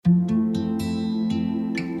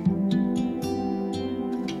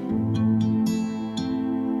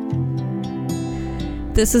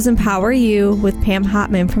This is Empower You with Pam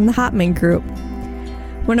Hopman from the Hopman Group.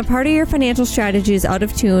 When a part of your financial strategy is out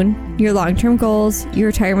of tune, your long-term goals, your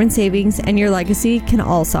retirement savings, and your legacy can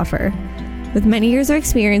all suffer. With many years of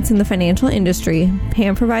experience in the financial industry,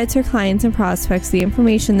 Pam provides her clients and prospects the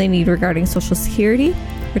information they need regarding Social Security,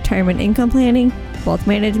 retirement income planning, wealth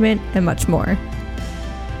management, and much more.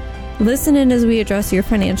 Listen in as we address your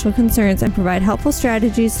financial concerns and provide helpful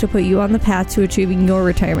strategies to put you on the path to achieving your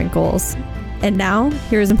retirement goals. And now,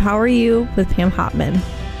 here's Empower You with Pam Hopman.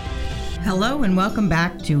 Hello and welcome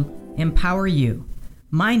back to Empower You.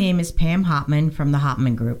 My name is Pam Hopman from the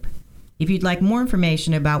Hopman Group. If you'd like more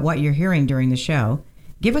information about what you're hearing during the show,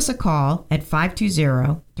 give us a call at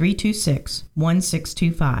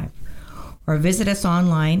 520-326-1625 or visit us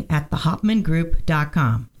online at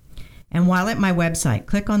thehopmangroup.com. And while at my website,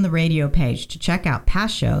 click on the radio page to check out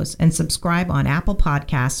past shows and subscribe on Apple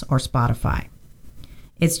Podcasts or Spotify.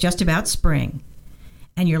 It's just about spring,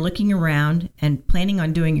 and you're looking around and planning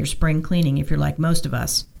on doing your spring cleaning if you're like most of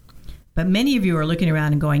us. But many of you are looking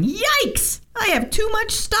around and going, yikes, I have too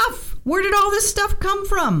much stuff. Where did all this stuff come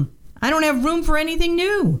from? I don't have room for anything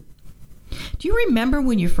new. Do you remember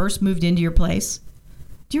when you first moved into your place?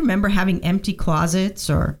 Do you remember having empty closets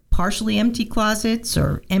or partially empty closets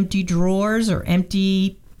or empty drawers or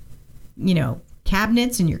empty,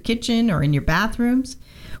 cabinets in your kitchen or in your bathrooms?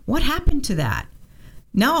 What happened to that?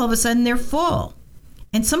 Now all of a sudden they're full.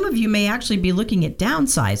 And some of you may actually be looking at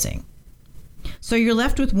downsizing. So you're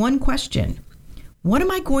left with one question. What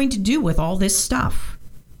am I going to do with all this stuff?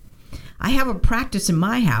 I have a practice in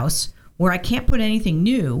my house where I can't put anything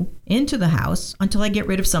new into the house until I get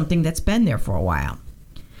rid of something that's been there for a while.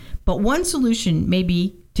 But one solution may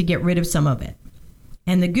be to get rid of some of it.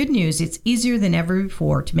 And the good news, it's easier than ever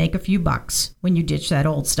before to make a few bucks when you ditch that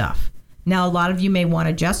old stuff. Now, a lot of you may want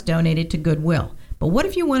to just donate it to Goodwill. But what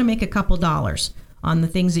if you want to make a couple dollars on the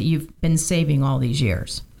things that you've been saving all these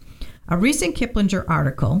years? A recent Kiplinger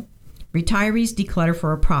article, Retirees Declutter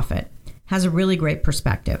for a Profit, has a really great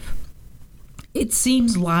perspective. It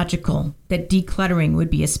seems logical that decluttering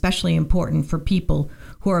would be especially important for people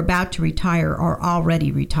who are about to retire or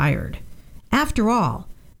already retired. After all,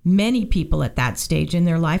 many people at that stage in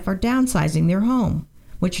their life are downsizing their home,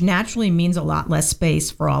 which naturally means a lot less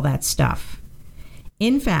space for all that stuff.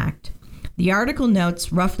 In fact, the article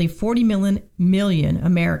notes roughly 40 million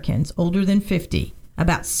Americans older than 50,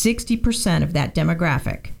 about 60% of that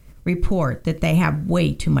demographic, report that they have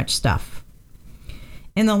way too much stuff.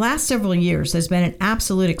 In the last several years, there's been an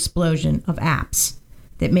absolute explosion of apps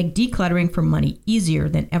that make decluttering for money easier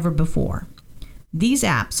than ever before. These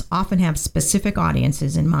apps often have specific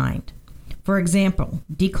audiences in mind. For example,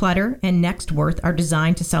 Declutter and Nextworth are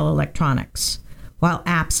designed to sell electronics, while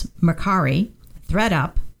apps Mercari,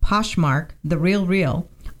 ThredUp, Poshmark, The RealReal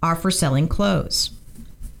are for selling clothes.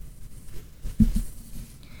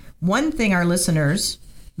 One thing our listeners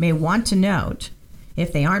may want to note,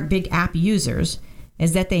 if they aren't big app users,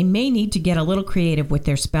 is that they may need to get a little creative with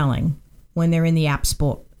their spelling when they're in the app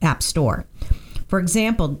store. For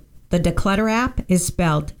example, the Declutter app is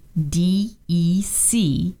spelled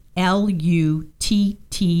D-E-C-L-U-T-T-R.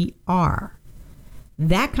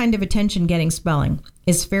 That kind of attention-getting spelling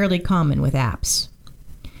is fairly common with apps.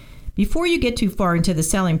 Before you get too far into the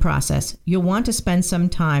selling process, you'll want to spend some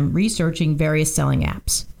time researching various selling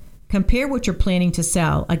apps. Compare what you're planning to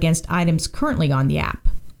sell against items currently on the app.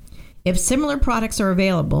 If similar products are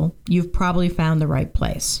available, you've probably found the right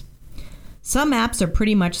place. Some apps are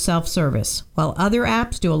pretty much self-service, while other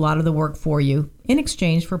apps do a lot of the work for you in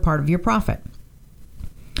exchange for part of your profit.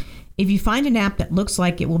 If you find an app that looks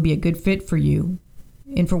like it will be a good fit for you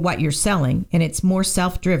and for what you're selling, and it's more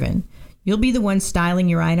self-driven, you'll be the one styling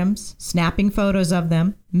your items, snapping photos of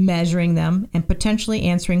them, measuring them, and potentially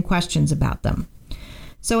answering questions about them.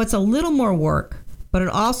 So it's a little more work, but it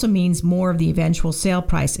also means more of the eventual sale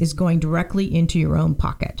price is going directly into your own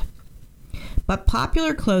pocket. But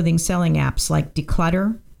popular clothing selling apps like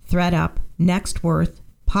Declutter, ThredUp, Nextworth,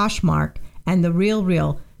 Poshmark, and The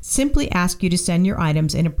RealReal simply ask you to send your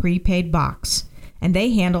items in a prepaid box, and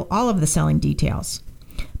they handle all of the selling details.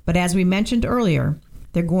 But as we mentioned earlier,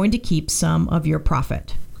 they're going to keep some of your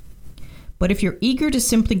profit. But if you're eager to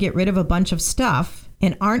simply get rid of a bunch of stuff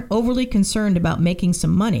and aren't overly concerned about making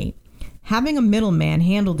some money, having a middleman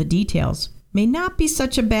handle the details may not be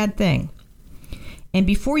such a bad thing. And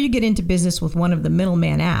before you get into business with one of the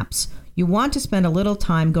middleman apps, you want to spend a little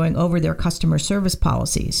time going over their customer service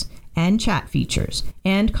policies and chat features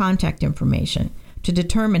and contact information to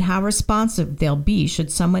determine how responsive they'll be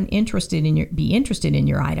should someone be interested in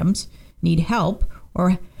your items, need help,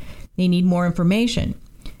 or they need more information.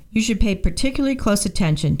 you should pay particularly close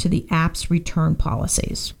attention to the app's return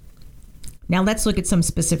policies. Now let's look at some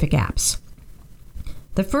specific apps.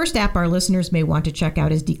 The first app our listeners may want to check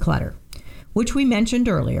out is Decluttr, which we mentioned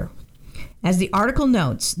earlier. As the article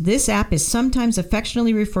notes, this app is sometimes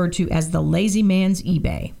affectionately referred to as the lazy man's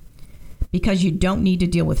eBay because you don't need to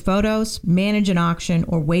deal with photos, manage an auction,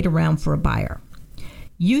 or wait around for a buyer.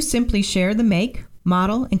 You simply share the make,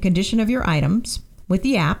 model, and condition of your items with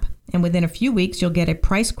the app, and within a few weeks you'll get a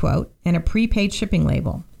price quote and a prepaid shipping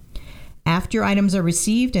label. After your items are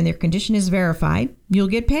received and their condition is verified, you'll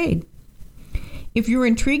get paid. If you're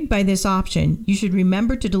intrigued by this option, you should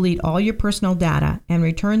remember to delete all your personal data and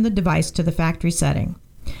return the device to the factory setting.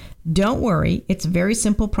 Don't worry, it's a very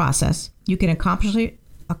simple process. You can accomplish it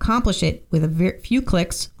with a few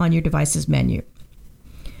clicks on your device's menu.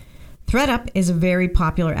 ThredUp is a very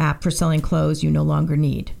popular app for selling clothes you no longer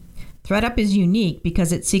need. ThredUp is unique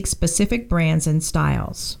because it seeks specific brands and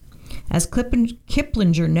styles. As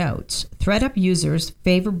Kiplinger notes, ThredUp users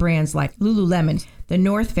favor brands like Lululemon, The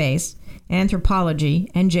North Face, Anthropologie,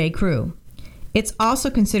 and J. Crew. It's also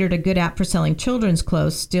considered a good app for selling children's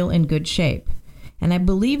clothes still in good shape. And I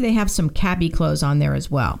believe they have some cabbie clothes on there as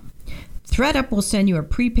well. ThredUp will send you a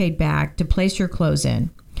prepaid bag to place your clothes in.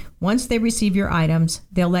 Once they receive your items,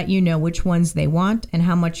 they'll let you know which ones they want and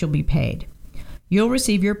how much you'll be paid. You'll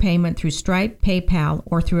receive your payment through Stripe, PayPal,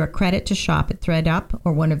 or through a credit to shop at ThredUp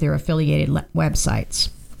or one of their affiliated websites.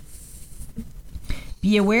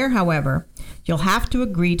 Be aware, however, you'll have to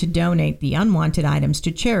agree to donate the unwanted items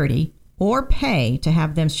to charity or pay to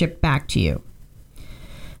have them shipped back to you.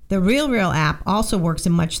 The RealReal app also works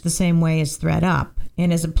in much the same way as ThredUp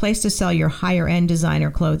and is a place to sell your higher-end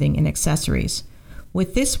designer clothing and accessories.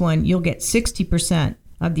 With this one, you'll get 60%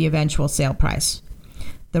 of the eventual sale price.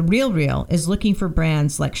 The RealReal is looking for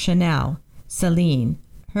brands like Chanel, Celine,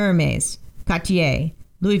 Hermes, Cartier,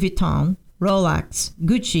 Louis Vuitton, Rolex,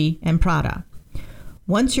 Gucci, and Prada.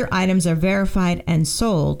 Once your items are verified and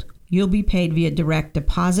sold, you'll be paid via direct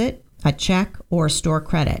deposit, a check, or a store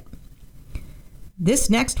credit. This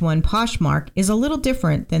next one, Poshmark, is a little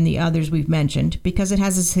different than the others we've mentioned because it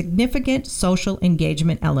has a significant social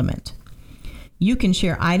engagement element. You can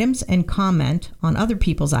share items and comment on other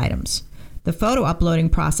people's items. The photo uploading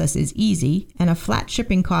process is easy, and a flat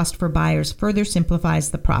shipping cost for buyers further simplifies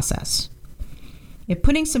the process. If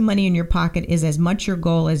putting some money in your pocket is as much your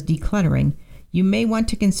goal as decluttering, you may want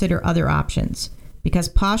to consider other options because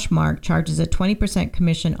Poshmark charges a 20%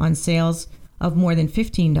 commission on sales of more than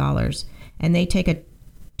 $15, and they take a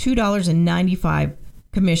 $2.95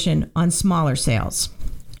 commission on smaller sales.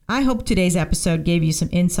 I hope today's episode gave you some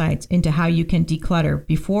insights into how you can declutter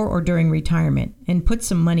before or during retirement and put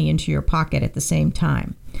some money into your pocket at the same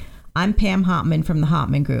time. I'm Pam Hopman from the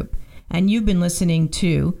Hopman Group, and you've been listening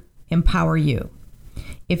to Empower You.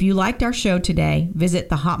 If you liked our show today, visit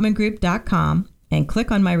thehopmangroup.com and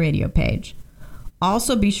click on my radio page.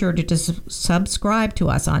 Also be sure to subscribe to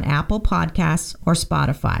us on Apple Podcasts or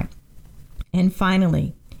Spotify. And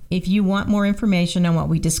finally, if you want more information on what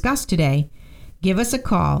we discussed today, give us a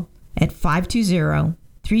call at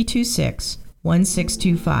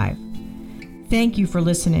 520-326-1625. Thank you for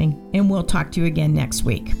listening, and we'll talk to you again next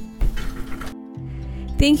week.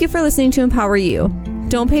 Thank you for listening to Empower You.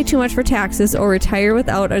 Don't pay too much for taxes or retire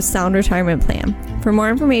without a sound retirement plan. For more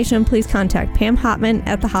information, please contact Pam Hopman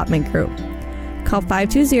at the Hopman Group. Call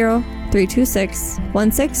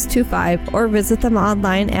 520-326-1625 or visit them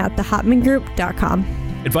online at thehopmangroup.com.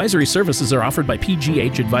 Advisory services are offered by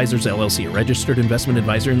PGH Advisors LLC, a registered investment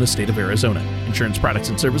advisor in the state of Arizona. Insurance products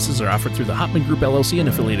and services are offered through the Hopman Group LLC, an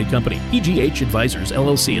affiliated company. PGH Advisors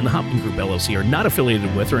LLC and the Hopman Group LLC are not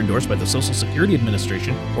affiliated with or endorsed by the Social Security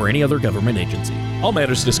Administration or any other government agency. All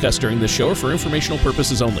matters discussed during this show are for informational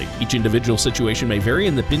purposes only. Each individual situation may vary,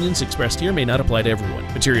 and the opinions expressed here may not apply to everyone.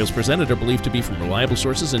 Materials presented are believed to be from reliable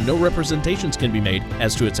sources, and no representations can be made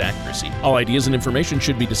as to its accuracy. All ideas and information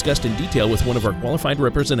should be discussed in detail with one of our qualified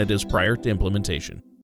representatives prior to implementation.